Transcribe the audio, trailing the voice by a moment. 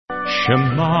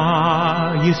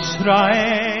Shema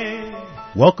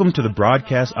Yisrael. Welcome to the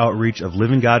broadcast outreach of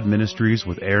Living God Ministries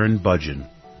with Aaron Budgeon.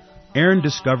 Aaron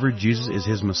discovered Jesus is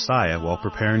his Messiah while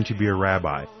preparing to be a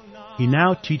rabbi. He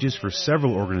now teaches for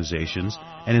several organizations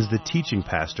and is the teaching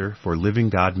pastor for Living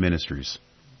God Ministries.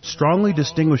 Strongly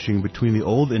distinguishing between the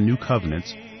Old and New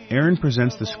Covenants, Aaron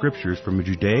presents the Scriptures from a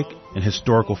Judaic and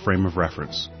historical frame of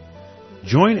reference.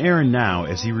 Join Aaron now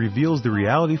as he reveals the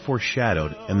reality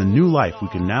foreshadowed and the new life we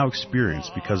can now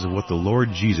experience because of what the Lord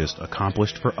Jesus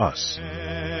accomplished for us.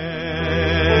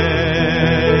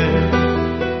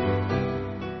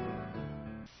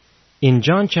 In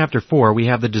John chapter 4, we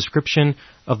have the description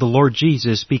of the Lord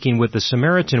Jesus speaking with the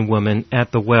Samaritan woman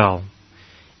at the well.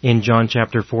 In John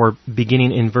chapter 4,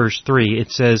 beginning in verse 3,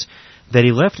 it says that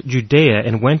he left Judea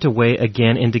and went away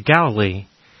again into Galilee.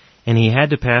 And he had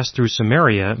to pass through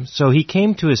Samaria, so he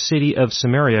came to a city of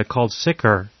Samaria called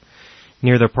Sychar,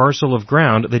 near the parcel of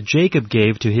ground that Jacob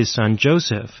gave to his son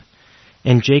Joseph.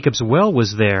 And Jacob's well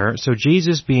was there, so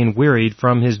Jesus, being wearied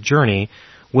from his journey,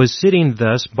 was sitting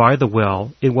thus by the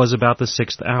well. It was about the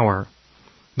 6th hour.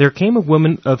 There came a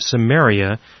woman of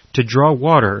Samaria to draw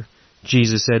water.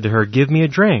 Jesus said to her, "Give me a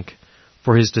drink,"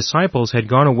 for his disciples had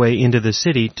gone away into the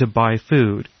city to buy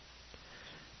food.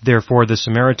 Therefore the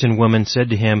Samaritan woman said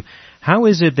to him, "How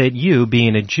is it that you,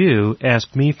 being a Jew,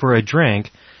 ask me for a drink,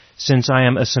 since I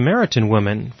am a Samaritan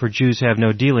woman? For Jews have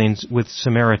no dealings with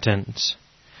Samaritans."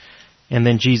 And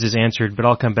then Jesus answered, but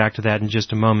I'll come back to that in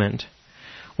just a moment.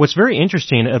 What's very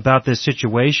interesting about this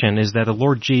situation is that the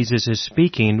Lord Jesus is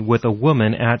speaking with a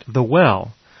woman at the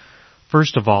well.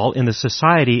 First of all, in the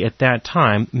society at that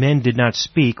time, men did not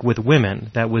speak with women.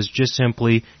 That was just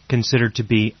simply considered to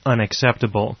be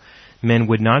unacceptable. Men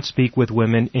would not speak with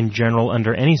women in general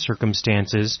under any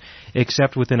circumstances,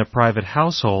 except within a private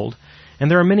household.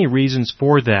 And there are many reasons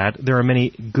for that. There are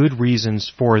many good reasons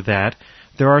for that.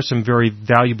 There are some very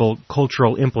valuable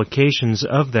cultural implications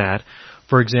of that.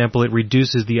 For example, it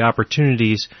reduces the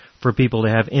opportunities for people to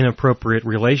have inappropriate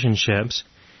relationships.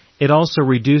 It also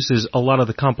reduces a lot of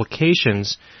the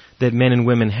complications that men and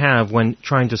women have when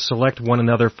trying to select one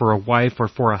another for a wife or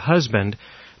for a husband,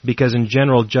 because in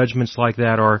general, judgments like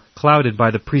that are clouded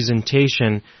by the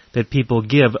presentation that people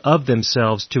give of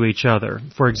themselves to each other.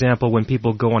 For example, when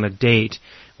people go on a date,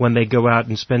 when they go out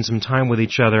and spend some time with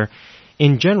each other,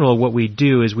 in general, what we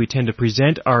do is we tend to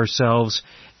present ourselves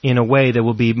in a way that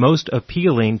will be most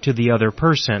appealing to the other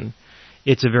person.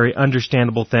 It's a very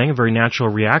understandable thing, a very natural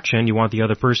reaction. You want the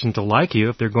other person to like you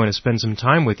if they're going to spend some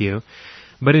time with you.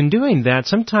 But in doing that,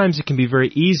 sometimes it can be very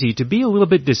easy to be a little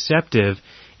bit deceptive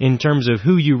in terms of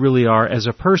who you really are as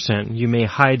a person. You may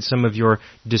hide some of your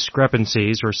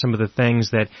discrepancies or some of the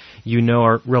things that you know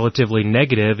are relatively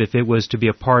negative if it was to be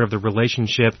a part of the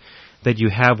relationship that you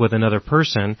have with another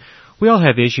person. We all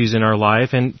have issues in our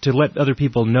life, and to let other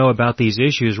people know about these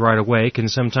issues right away can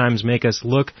sometimes make us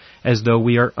look as though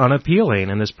we are unappealing,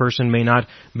 and this person may not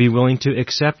be willing to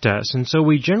accept us. And so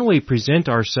we generally present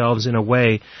ourselves in a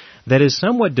way that is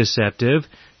somewhat deceptive,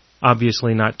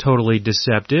 obviously not totally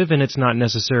deceptive, and it's not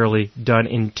necessarily done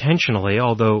intentionally,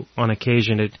 although on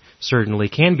occasion it certainly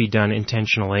can be done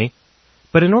intentionally.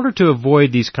 But in order to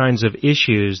avoid these kinds of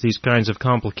issues, these kinds of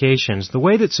complications, the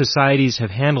way that societies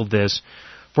have handled this,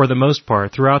 for the most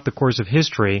part, throughout the course of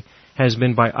history, has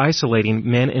been by isolating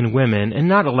men and women and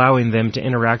not allowing them to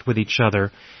interact with each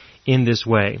other in this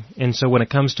way. And so when it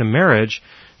comes to marriage,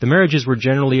 the marriages were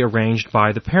generally arranged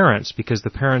by the parents, because the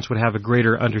parents would have a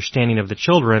greater understanding of the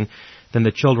children than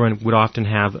the children would often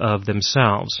have of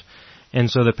themselves.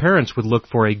 And so the parents would look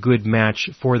for a good match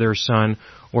for their son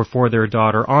or for their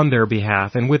daughter on their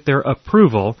behalf, and with their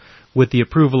approval, with the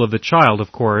approval of the child,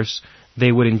 of course,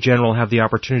 they would in general have the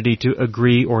opportunity to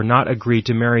agree or not agree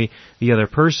to marry the other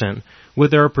person.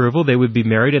 With their approval, they would be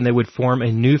married and they would form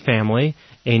a new family,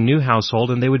 a new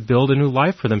household, and they would build a new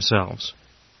life for themselves.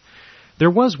 There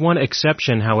was one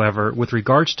exception, however, with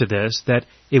regards to this, that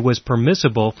it was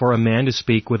permissible for a man to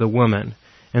speak with a woman,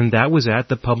 and that was at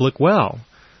the public well.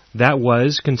 That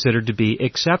was considered to be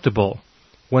acceptable.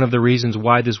 One of the reasons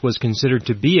why this was considered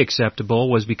to be acceptable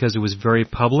was because it was very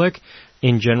public.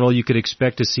 In general, you could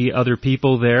expect to see other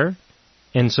people there,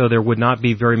 and so there would not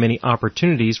be very many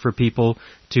opportunities for people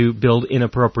to build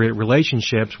inappropriate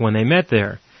relationships when they met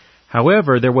there.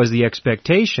 However, there was the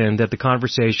expectation that the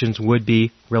conversations would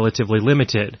be relatively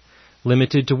limited.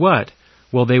 Limited to what?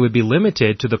 Well, they would be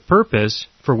limited to the purpose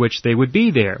for which they would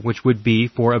be there, which would be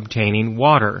for obtaining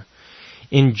water.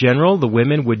 In general, the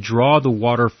women would draw the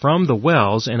water from the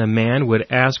wells, and a man would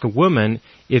ask a woman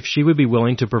if she would be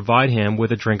willing to provide him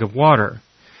with a drink of water.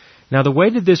 Now, the way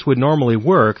that this would normally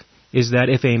work is that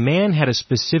if a man had a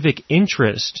specific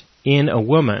interest in a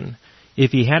woman,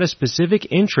 if he had a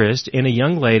specific interest in a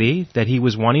young lady that he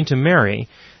was wanting to marry,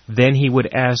 then he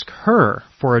would ask her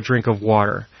for a drink of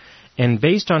water. And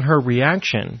based on her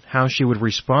reaction, how she would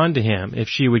respond to him, if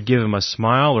she would give him a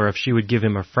smile or if she would give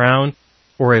him a frown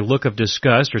or a look of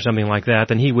disgust or something like that,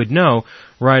 then he would know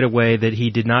right away that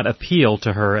he did not appeal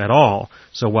to her at all.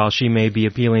 So while she may be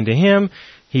appealing to him,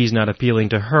 he's not appealing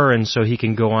to her, and so he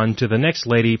can go on to the next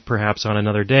lady perhaps on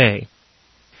another day.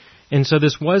 And so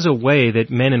this was a way that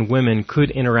men and women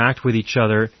could interact with each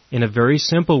other in a very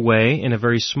simple way, in a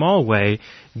very small way,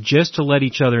 just to let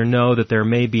each other know that there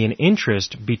may be an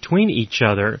interest between each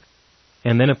other.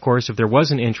 And then, of course, if there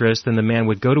was an interest, then the man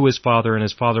would go to his father, and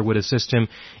his father would assist him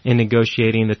in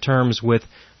negotiating the terms with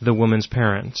the woman's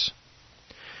parents.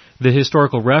 The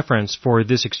historical reference for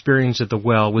this experience at the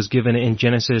well was given in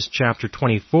Genesis chapter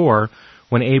 24,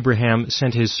 when Abraham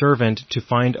sent his servant to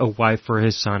find a wife for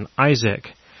his son Isaac.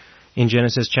 In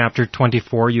Genesis chapter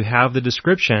 24, you have the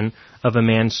description of a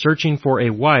man searching for a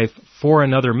wife for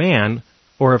another man,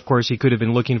 or of course he could have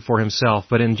been looking for himself,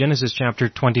 but in Genesis chapter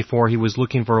 24 he was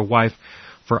looking for a wife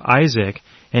for Isaac,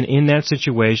 and in that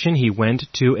situation he went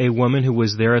to a woman who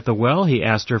was there at the well. He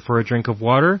asked her for a drink of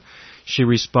water. She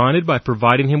responded by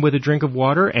providing him with a drink of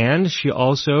water, and she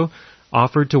also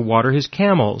offered to water his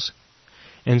camels.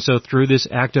 And so through this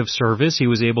act of service, he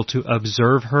was able to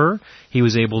observe her, he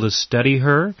was able to study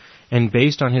her, and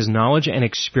based on his knowledge and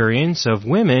experience of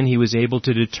women, he was able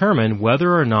to determine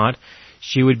whether or not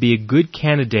she would be a good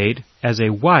candidate as a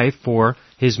wife for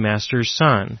his master's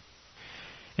son.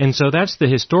 And so that's the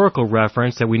historical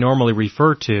reference that we normally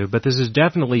refer to, but this is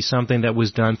definitely something that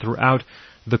was done throughout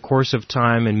the course of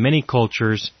time in many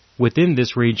cultures within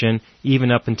this region,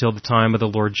 even up until the time of the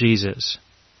Lord Jesus.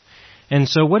 And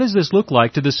so what does this look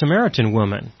like to the Samaritan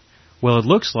woman? Well, it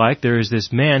looks like there is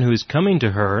this man who is coming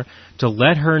to her to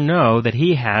let her know that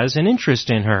he has an interest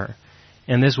in her.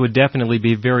 And this would definitely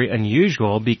be very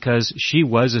unusual because she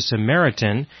was a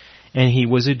Samaritan and he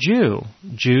was a Jew.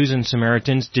 Jews and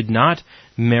Samaritans did not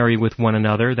marry with one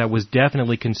another. That was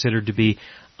definitely considered to be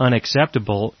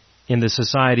unacceptable in the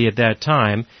society at that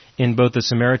time, in both the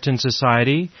Samaritan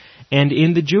society and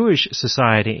in the Jewish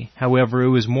society. However, it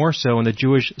was more so in the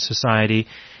Jewish society.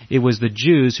 It was the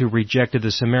Jews who rejected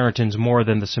the Samaritans more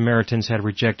than the Samaritans had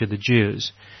rejected the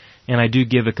Jews. And I do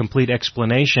give a complete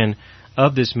explanation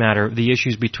of this matter, the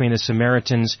issues between the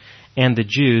Samaritans and the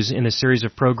Jews, in a series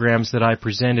of programs that I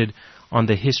presented on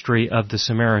the history of the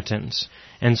Samaritans.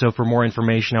 And so for more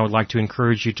information, I would like to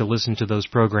encourage you to listen to those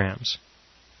programs.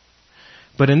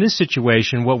 But in this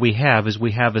situation, what we have is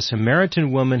we have a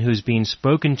Samaritan woman who's being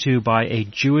spoken to by a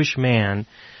Jewish man,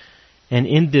 and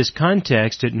in this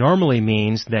context, it normally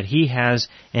means that he has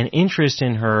an interest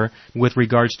in her with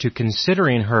regards to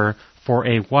considering her for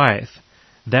a wife.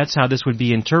 That's how this would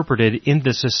be interpreted in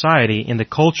the society, in the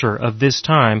culture of this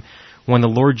time, when the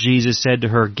Lord Jesus said to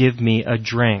her, "Give me a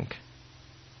drink."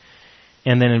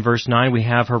 And then in verse 9 we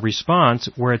have her response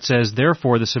where it says,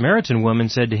 "Therefore the Samaritan woman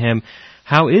said to him,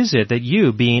 'How is it that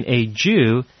you, being a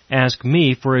Jew, ask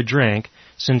me for a drink,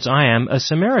 since I am a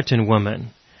Samaritan woman?'"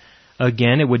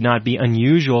 Again, it would not be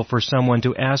unusual for someone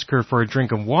to ask her for a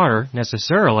drink of water,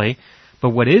 necessarily, but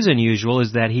what is unusual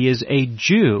is that he is a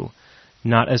Jew,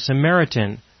 not a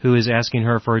Samaritan, who is asking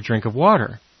her for a drink of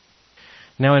water.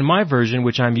 Now in my version,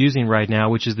 which I'm using right now,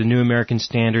 which is the New American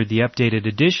Standard, the updated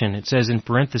edition, it says in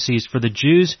parentheses, "For the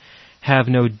Jews have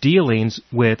no dealings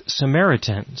with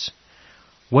Samaritans."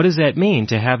 What does that mean,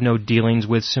 to have no dealings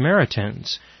with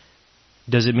Samaritans?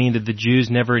 Does it mean that the Jews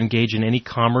never engage in any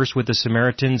commerce with the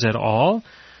Samaritans at all?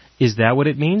 Is that what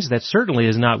it means? That certainly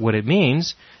is not what it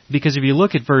means, because if you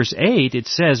look at verse 8, it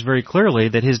says very clearly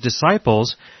that his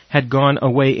disciples had gone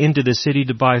away into the city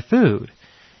to buy food.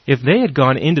 If they had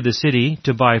gone into the city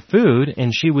to buy food,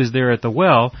 and she was there at the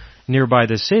well nearby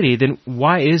the city, then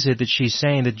why is it that she's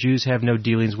saying that Jews have no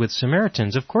dealings with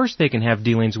Samaritans? Of course they can have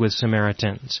dealings with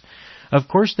Samaritans. Of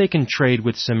course they can trade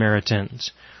with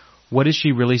Samaritans. What is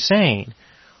she really saying?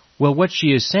 Well, what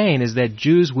she is saying is that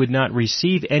Jews would not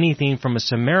receive anything from a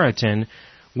Samaritan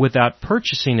without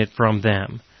purchasing it from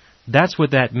them. That's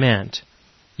what that meant.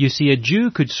 You see, a Jew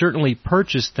could certainly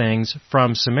purchase things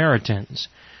from Samaritans.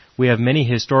 We have many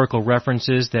historical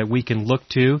references that we can look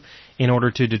to in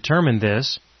order to determine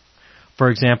this. For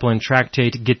example, in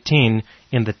Tractate Gittin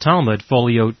in the Talmud,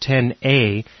 folio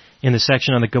 10a, in the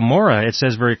section on the Gomorrah, it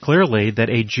says very clearly that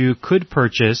a Jew could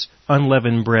purchase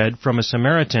unleavened bread from a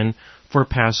Samaritan for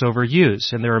Passover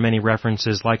use. And there are many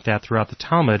references like that throughout the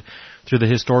Talmud, through the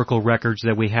historical records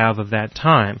that we have of that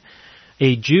time.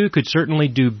 A Jew could certainly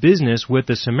do business with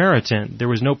a Samaritan. There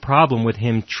was no problem with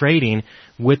him trading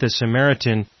with a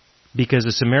Samaritan because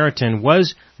the Samaritan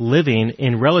was living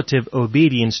in relative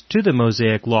obedience to the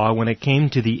Mosaic law when it came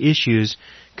to the issues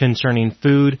concerning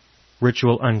food,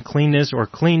 ritual uncleanness or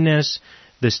cleanness.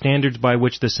 The standards by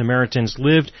which the Samaritans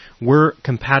lived were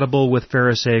compatible with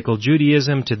Pharisaical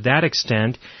Judaism to that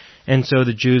extent, and so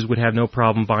the Jews would have no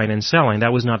problem buying and selling.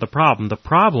 That was not the problem. The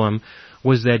problem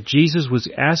was that Jesus was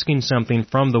asking something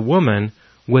from the woman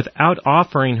without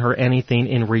offering her anything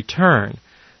in return.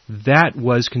 That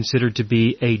was considered to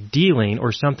be a dealing,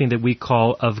 or something that we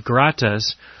call of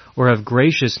gratis, or of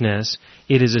graciousness.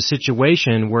 It is a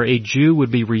situation where a Jew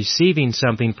would be receiving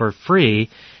something for free,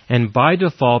 and by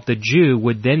default the Jew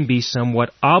would then be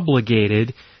somewhat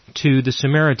obligated to the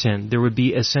Samaritan. There would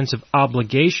be a sense of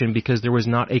obligation because there was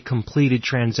not a completed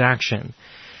transaction.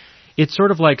 It's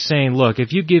sort of like saying, look,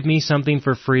 if you give me something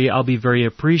for free, I'll be very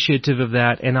appreciative of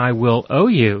that, and I will owe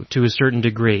you to a certain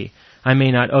degree. I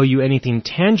may not owe you anything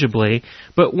tangibly,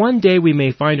 but one day we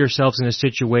may find ourselves in a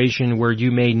situation where you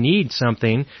may need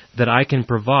something that I can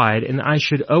provide, and I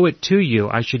should owe it to you.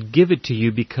 I should give it to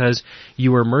you because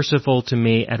you were merciful to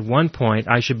me at one point.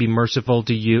 I should be merciful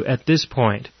to you at this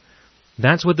point.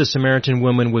 That's what the Samaritan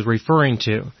woman was referring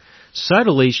to.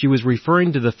 Subtly, she was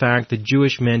referring to the fact that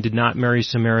Jewish men did not marry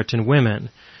Samaritan women.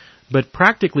 But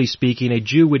practically speaking, a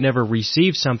Jew would never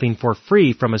receive something for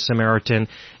free from a Samaritan,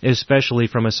 especially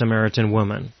from a Samaritan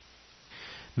woman.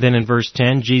 Then in verse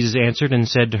 10, Jesus answered and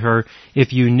said to her,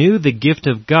 "If you knew the gift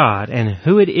of God and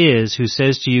who it is who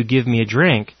says to you, 'Give me a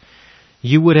drink,'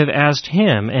 you would have asked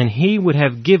him, and he would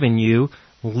have given you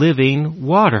living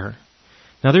water."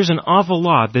 Now there's an awful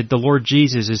lot that the Lord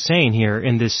Jesus is saying here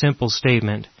in this simple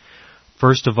statement.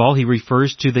 First of all, he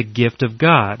refers to the gift of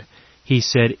God. He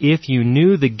said, if you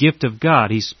knew the gift of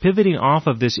God. He's pivoting off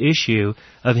of this issue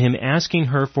of him asking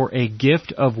her for a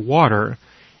gift of water,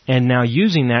 and now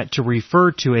using that to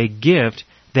refer to a gift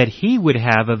that he would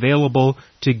have available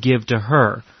to give to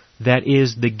her. That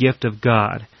is the gift of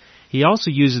God. He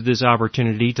also uses this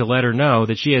opportunity to let her know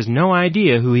that she has no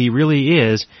idea who he really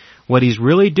is, what he's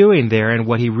really doing there, and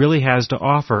what he really has to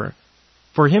offer.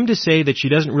 For him to say that she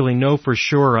doesn't really know for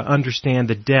sure or understand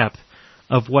the depth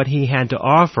of what he had to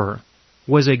offer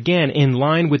was again in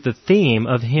line with the theme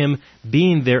of him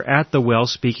being there at the well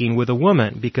speaking with a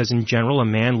woman, because in general a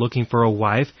man looking for a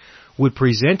wife would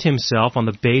present himself on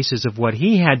the basis of what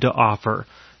he had to offer,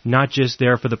 not just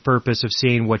there for the purpose of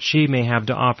seeing what she may have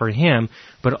to offer him,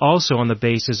 but also on the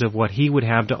basis of what he would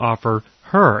have to offer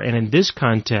her. And in this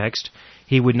context,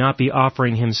 he would not be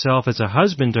offering himself as a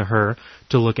husband to her,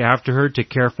 to look after her, to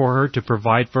care for her, to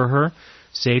provide for her,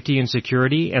 safety and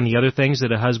security, and the other things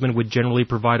that a husband would generally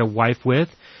provide a wife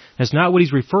with. That's not what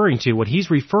he's referring to. What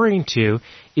he's referring to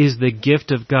is the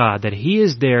gift of God, that he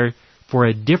is there for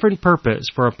a different purpose,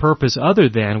 for a purpose other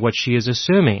than what she is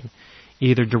assuming.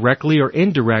 Either directly or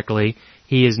indirectly,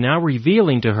 he is now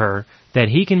revealing to her that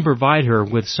he can provide her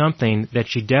with something that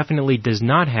she definitely does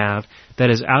not have, that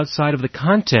is outside of the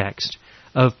context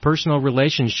of personal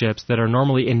relationships that are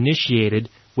normally initiated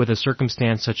with a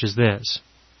circumstance such as this.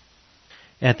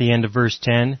 At the end of verse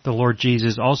 10, the Lord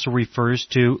Jesus also refers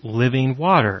to living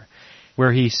water,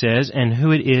 where he says, "And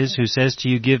who it is who says to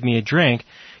you, 'Give me a drink,'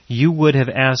 you would have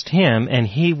asked him, and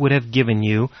he would have given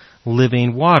you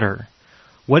living water."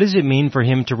 What does it mean for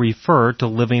him to refer to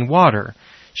living water?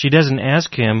 She doesn't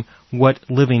ask him what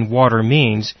living water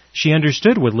means. She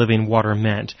understood what living water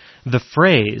meant. The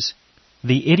phrase,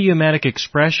 the idiomatic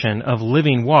expression of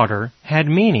living water had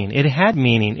meaning. It had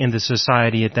meaning in the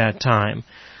society at that time.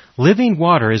 Living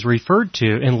water is referred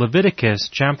to in Leviticus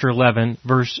chapter 11,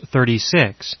 verse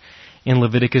 36. In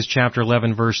Leviticus chapter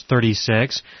 11, verse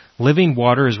 36, living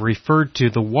water is referred to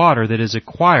the water that is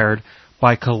acquired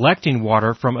by collecting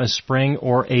water from a spring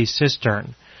or a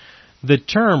cistern. The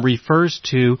term refers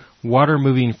to water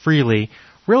moving freely,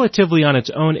 relatively on its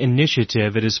own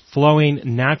initiative. It is flowing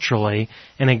naturally,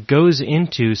 and it goes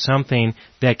into something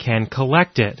that can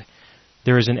collect it.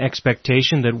 There is an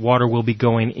expectation that water will be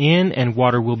going in and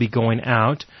water will be going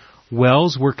out.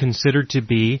 Wells were considered to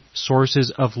be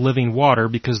sources of living water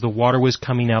because the water was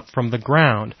coming up from the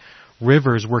ground.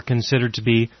 Rivers were considered to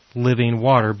be living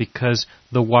water because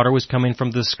the water was coming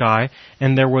from the sky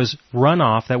and there was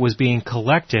runoff that was being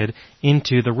collected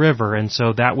into the river, and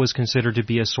so that was considered to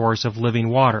be a source of living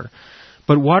water.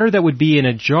 But water that would be in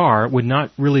a jar would not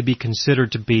really be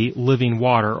considered to be living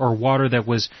water, or water that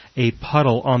was a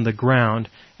puddle on the ground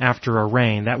after a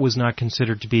rain. That was not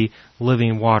considered to be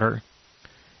living water.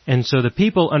 And so the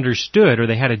people understood, or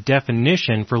they had a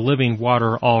definition for living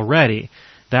water already.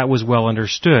 That was well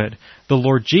understood. The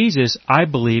Lord Jesus, I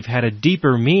believe, had a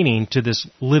deeper meaning to this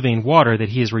living water that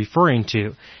he is referring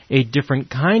to, a different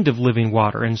kind of living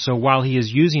water. And so while he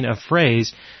is using a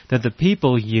phrase that the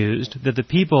people used, that the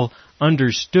people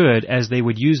understood as they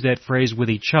would use that phrase with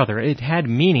each other, it had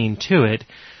meaning to it,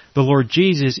 the Lord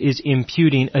Jesus is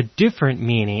imputing a different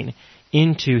meaning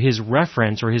into his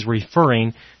reference or his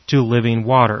referring to living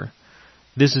water.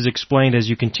 This is explained as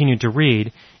you continue to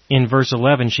read. In verse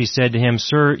 11, she said to him,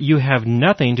 "Sir, you have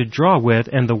nothing to draw with,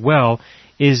 and the well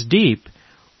is deep.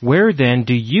 Where then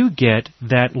do you get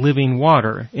that living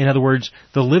water?" In other words,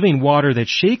 the living water that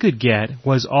she could get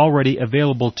was already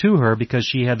available to her because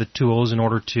she had the tools in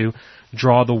order to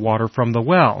draw the water from the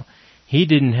well. He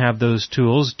didn't have those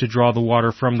tools to draw the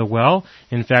water from the well.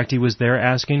 In fact, he was there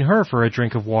asking her for a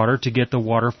drink of water to get the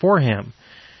water for him.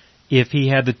 If he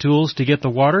had the tools to get the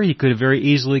water, he could have very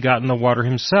easily gotten the water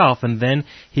himself, and then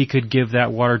he could give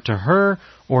that water to her,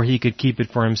 or he could keep it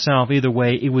for himself. Either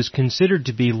way, it was considered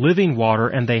to be living water,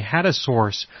 and they had a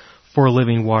source for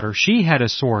living water. She had a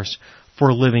source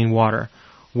for living water.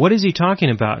 What is he talking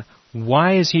about?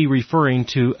 Why is he referring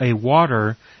to a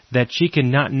water that she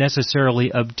cannot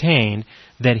necessarily obtain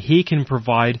that he can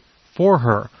provide for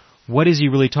her? What is he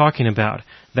really talking about?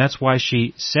 That's why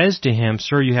she says to him,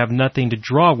 "Sir, you have nothing to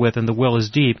draw with, and the well is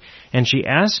deep." And she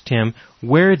asked him,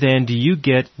 "Where then do you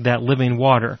get that living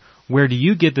water? Where do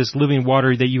you get this living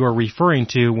water that you are referring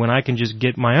to when I can just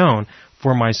get my own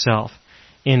for myself?"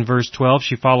 In verse 12,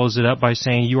 she follows it up by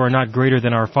saying, "You are not greater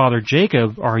than our father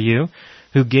Jacob, are you,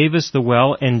 who gave us the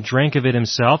well and drank of it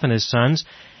himself and his sons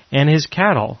and his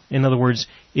cattle?" In other words,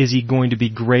 is he going to be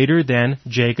greater than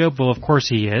Jacob? Well, of course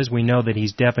he is. We know that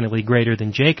he's definitely greater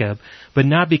than Jacob, but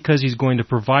not because he's going to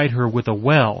provide her with a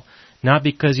well, not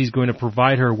because he's going to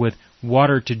provide her with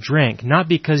water to drink, not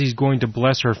because he's going to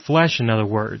bless her flesh, in other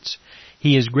words.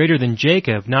 He is greater than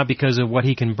Jacob, not because of what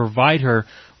he can provide her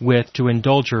with to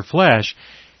indulge her flesh.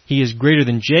 He is greater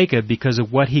than Jacob because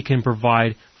of what he can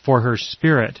provide for her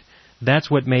spirit.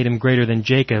 That's what made him greater than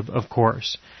Jacob, of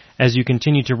course. As you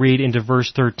continue to read into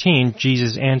verse 13,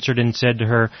 Jesus answered and said to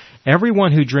her,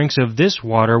 "Everyone who drinks of this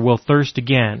water will thirst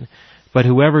again, but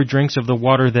whoever drinks of the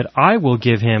water that I will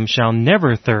give him shall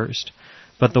never thirst.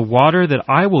 But the water that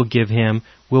I will give him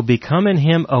will become in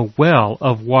him a well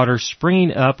of water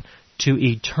springing up to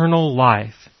eternal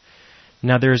life."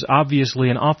 Now there's obviously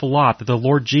an awful lot that the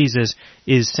Lord Jesus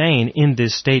is saying in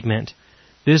this statement.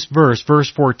 This verse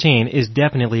 14, is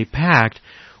definitely packed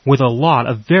with a lot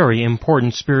of very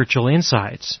important spiritual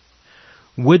insights.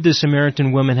 Would the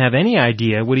Samaritan woman have any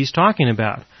idea what he's talking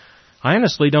about? I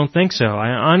honestly don't think so. I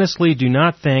honestly do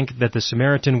not think that the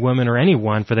Samaritan woman, or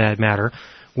anyone for that matter,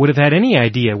 would have had any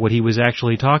idea what he was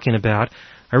actually talking about.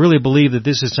 I really believe that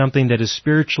this is something that is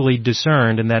spiritually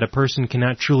discerned and that a person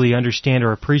cannot truly understand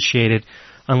or appreciate it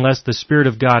unless the Spirit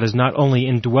of God is not only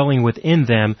indwelling within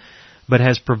them, but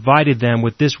has provided them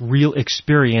with this real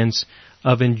experience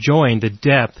of enjoying the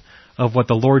depth of what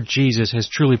the Lord Jesus has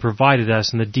truly provided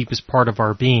us in the deepest part of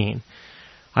our being.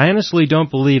 I honestly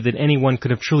don't believe that anyone could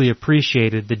have truly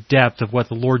appreciated the depth of what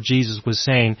the Lord Jesus was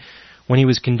saying when he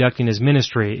was conducting his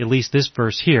ministry, at least this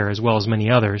verse here, as well as many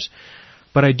others.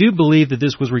 But I do believe that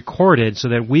this was recorded so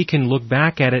that we can look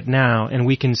back at it now and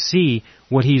we can see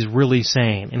what he's really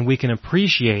saying, and we can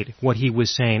appreciate what he was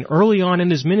saying early on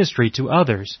in his ministry to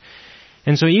others.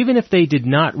 And so even if they did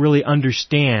not really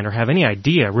understand or have any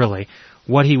idea, really,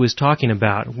 what he was talking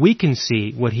about, we can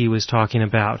see what he was talking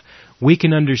about. We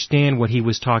can understand what he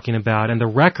was talking about, and the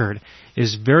record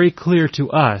is very clear to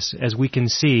us as we can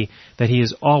see that he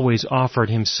has always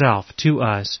offered himself to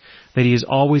us, that he has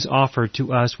always offered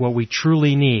to us what we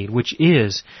truly need, which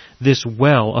is this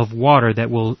well of water that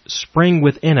will spring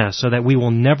within us so that we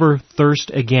will never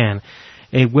thirst again.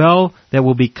 A well that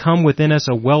will become within us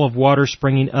a well of water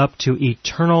springing up to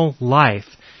eternal life.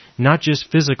 Not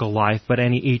just physical life, but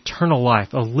any eternal life.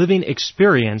 A living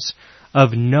experience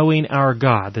of knowing our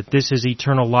God. That this is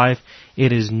eternal life.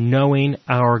 It is knowing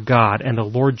our God and the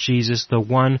Lord Jesus, the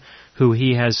one who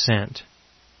he has sent.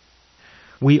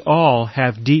 We all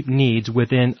have deep needs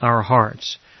within our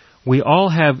hearts. We all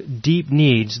have deep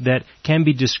needs that can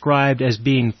be described as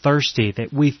being thirsty,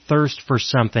 that we thirst for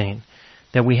something,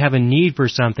 that we have a need for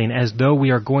something as though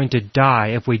we are going to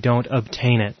die if we don't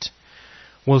obtain it.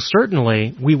 Well,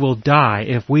 certainly we will die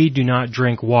if we do not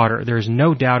drink water. There's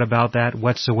no doubt about that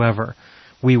whatsoever.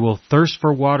 We will thirst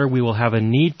for water. We will have a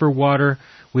need for water.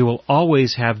 We will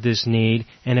always have this need.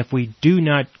 And if we do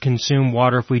not consume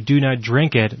water, if we do not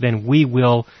drink it, then we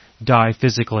will die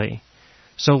physically.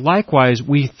 So likewise,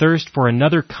 we thirst for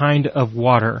another kind of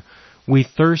water. We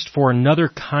thirst for another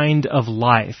kind of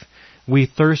life. we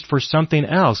thirst for something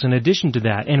else in addition to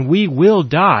that, and we will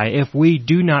die if we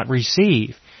do not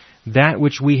receive that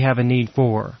which we have a need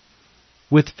for.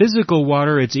 With physical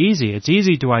water, it's easy. It's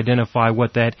easy to identify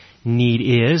what that need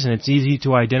is, and it's easy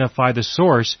to identify the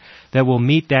source that will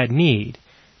meet that need.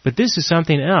 But this is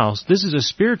something else. This is a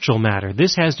spiritual matter.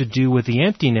 This has to do with the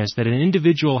emptiness that an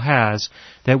individual has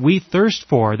that we thirst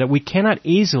for, that we cannot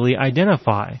easily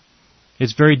identify.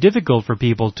 It's very difficult for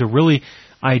people to really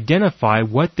identify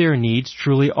what their needs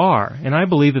truly are. And I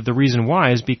believe that the reason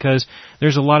why is because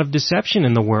there's a lot of deception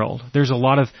in the world. There's a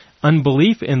lot of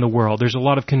unbelief in the world. There's a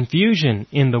lot of confusion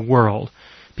in the world.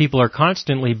 People are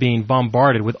constantly being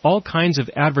bombarded with all kinds of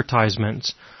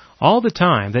advertisements all the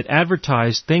time that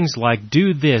advertise things like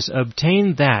do this,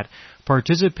 obtain that,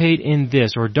 participate in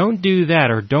this, or don't do that,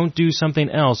 or don't do something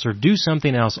else, or do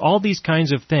something else. All these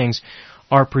kinds of things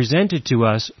are presented to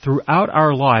us throughout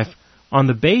our life on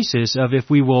the basis of if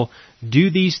we will do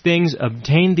these things,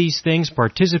 obtain these things,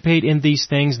 participate in these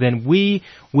things, then we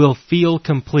will feel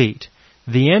complete.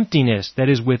 The emptiness that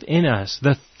is within us,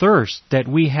 the thirst that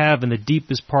we have in the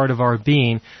deepest part of our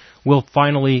being will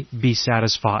finally be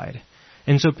satisfied.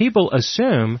 And so people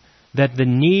assume that the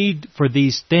need for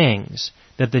these things,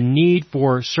 that the need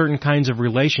for certain kinds of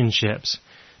relationships,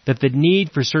 that the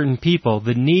need for certain people,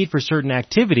 the need for certain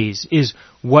activities is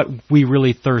what we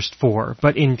really thirst for.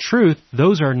 But in truth,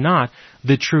 those are not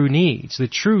the true needs. The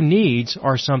true needs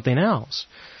are something else.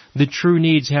 The true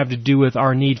needs have to do with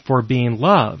our need for being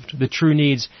loved. The true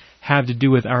needs have to do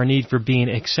with our need for being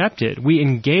accepted. We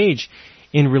engage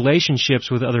in relationships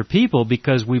with other people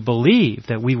because we believe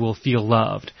that we will feel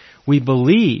loved. We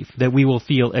believe that we will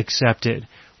feel accepted.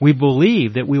 We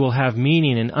believe that we will have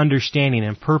meaning and understanding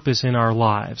and purpose in our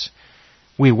lives.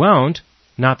 We won't,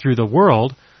 not through the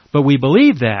world, but we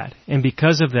believe that. And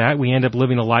because of that, we end up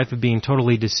living a life of being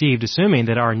totally deceived, assuming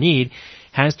that our need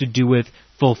has to do with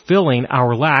fulfilling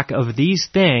our lack of these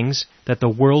things that the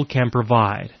world can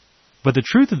provide. But the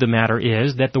truth of the matter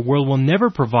is that the world will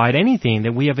never provide anything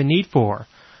that we have a need for,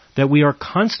 that we are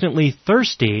constantly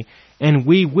thirsty, and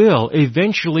we will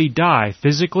eventually die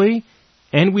physically,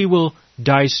 and we will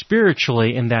die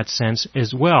spiritually in that sense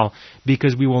as well,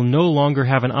 because we will no longer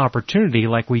have an opportunity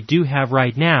like we do have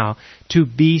right now to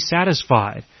be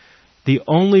satisfied. The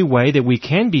only way that we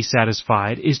can be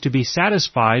satisfied is to be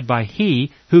satisfied by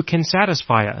He who can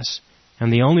satisfy us.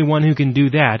 And the only one who can do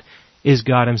that is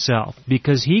God Himself,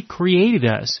 because He created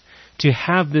us to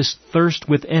have this thirst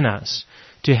within us,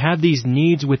 to have these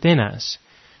needs within us.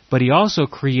 But He also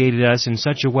created us in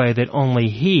such a way that only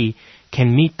He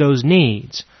can meet those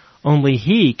needs. Only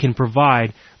He can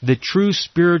provide the true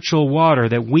spiritual water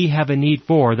that we have a need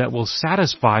for that will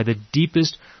satisfy the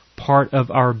deepest part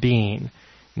of our being.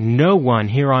 No one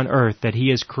here on earth that He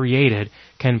has created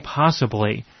can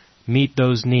possibly meet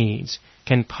those needs,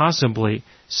 can possibly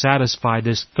satisfy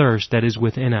this thirst that is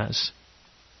within us.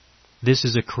 This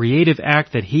is a creative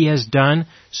act that He has done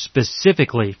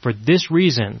specifically for this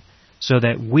reason, so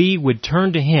that we would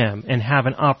turn to Him and have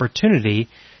an opportunity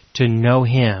to know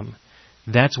Him.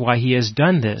 That's why He has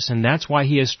done this, and that's why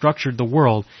He has structured the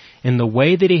world in the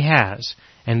way that He has,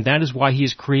 and that is why He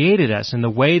has created us in the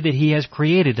way that He has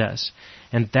created us.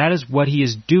 And that is what He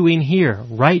is doing here,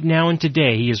 right now and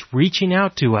today. He is reaching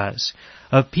out to us,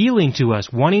 appealing to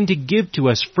us, wanting to give to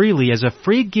us freely as a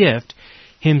free gift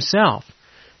Himself,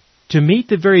 to meet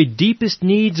the very deepest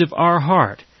needs of our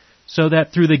heart, so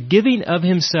that through the giving of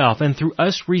Himself and through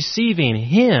us receiving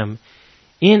Him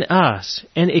in us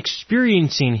and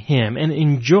experiencing Him and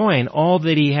enjoying all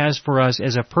that He has for us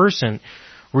as a person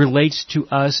relates to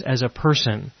us as a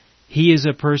person. He is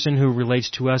a person who relates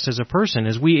to us as a person.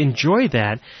 As we enjoy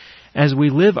that, as we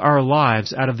live our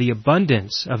lives out of the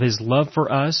abundance of His love for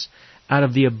us, out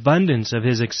of the abundance of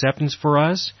His acceptance for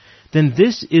us, then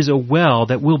this is a well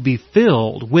that will be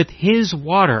filled with His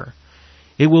water.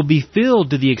 It will be filled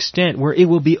to the extent where it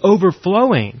will be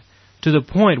overflowing, to the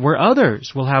point where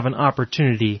others will have an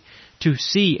opportunity to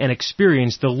see and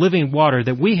experience the living water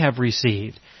that we have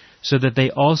received, so that they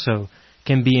also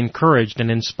can be encouraged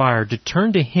and inspired to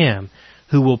turn to Him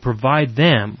who will provide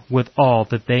them with all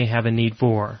that they have a need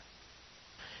for.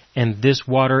 And this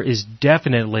water is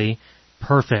definitely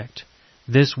perfect.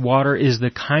 This water is the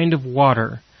kind of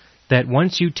water that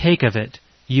once you take of it,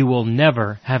 you will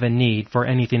never have a need for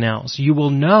anything else. You will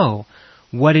know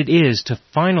what it is to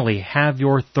finally have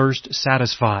your thirst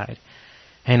satisfied.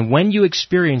 And when you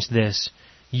experience this,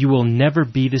 you will never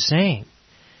be the same.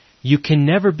 You can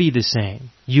never be the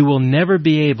same. You will never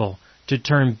be able to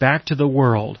turn back to the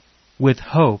world with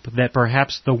hope that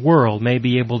perhaps the world may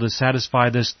be able to satisfy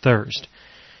this thirst.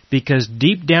 Because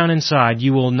deep down inside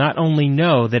you will not only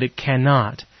know that it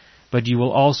cannot, but you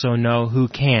will also know who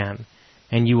can,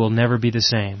 and you will never be the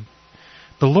same.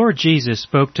 The Lord Jesus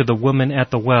spoke to the woman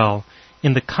at the well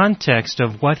in the context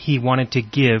of what he wanted to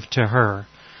give to her.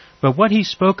 But what he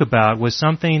spoke about was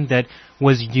something that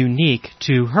was unique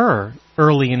to her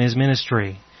early in his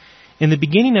ministry. In the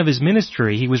beginning of his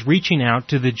ministry, he was reaching out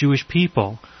to the Jewish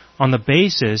people on the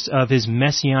basis of his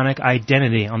messianic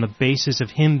identity, on the basis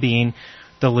of him being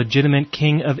the legitimate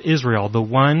king of Israel, the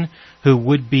one who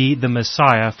would be the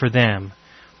Messiah for them.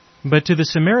 But to the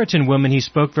Samaritan woman, he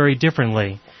spoke very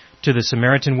differently. To the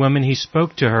Samaritan woman, he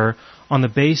spoke to her on the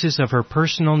basis of her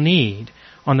personal need,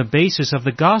 on the basis of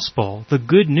the gospel, the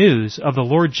good news of the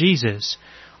Lord Jesus,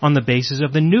 on the basis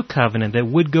of the new covenant that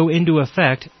would go into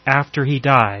effect after he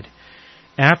died.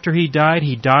 After he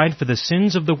died for the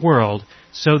sins of the world,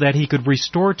 so that he could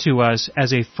restore to us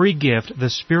as a free gift the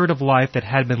spirit of life that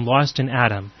had been lost in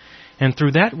Adam. And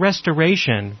through that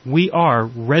restoration, we are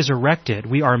resurrected.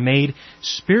 We are made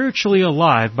spiritually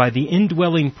alive by the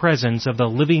indwelling presence of the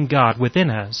living God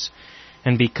within us.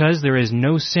 And because there is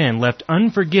no sin left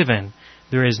unforgiven,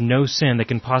 there is no sin that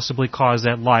can possibly cause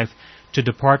that life to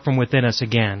depart from within us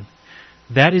again.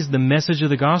 That is the message of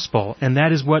the gospel, and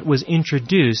that is what was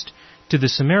introduced to the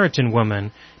Samaritan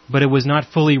woman, but it was not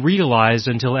fully realized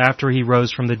until after he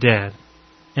rose from the dead.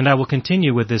 And I will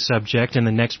continue with this subject in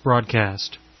the next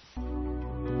broadcast.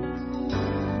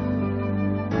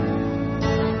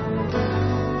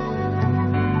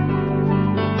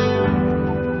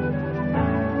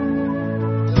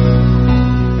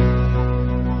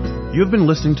 You have bnet been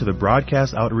listening to the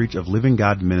broadcast outreach of Living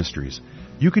God Ministries.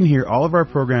 You can hear all of our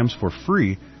programs for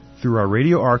free through our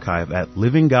radio archive at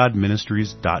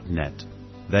livinggodministries.net.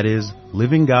 That is,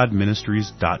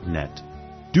 livinggodministries.net.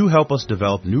 Do help us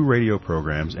develop new radio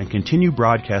programs and continue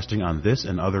broadcasting on this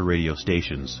and other radio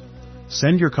stations.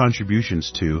 Send your contributions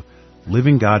to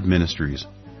Living God Ministries,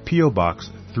 P.O. Box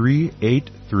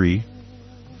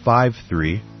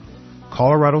 38353,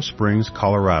 Colorado Springs,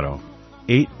 Colorado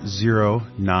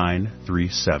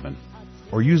 80937,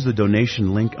 or use the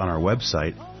donation link on our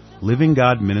website,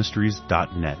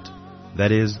 livinggodministries.net.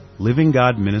 That is,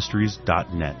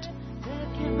 livinggodministries.net.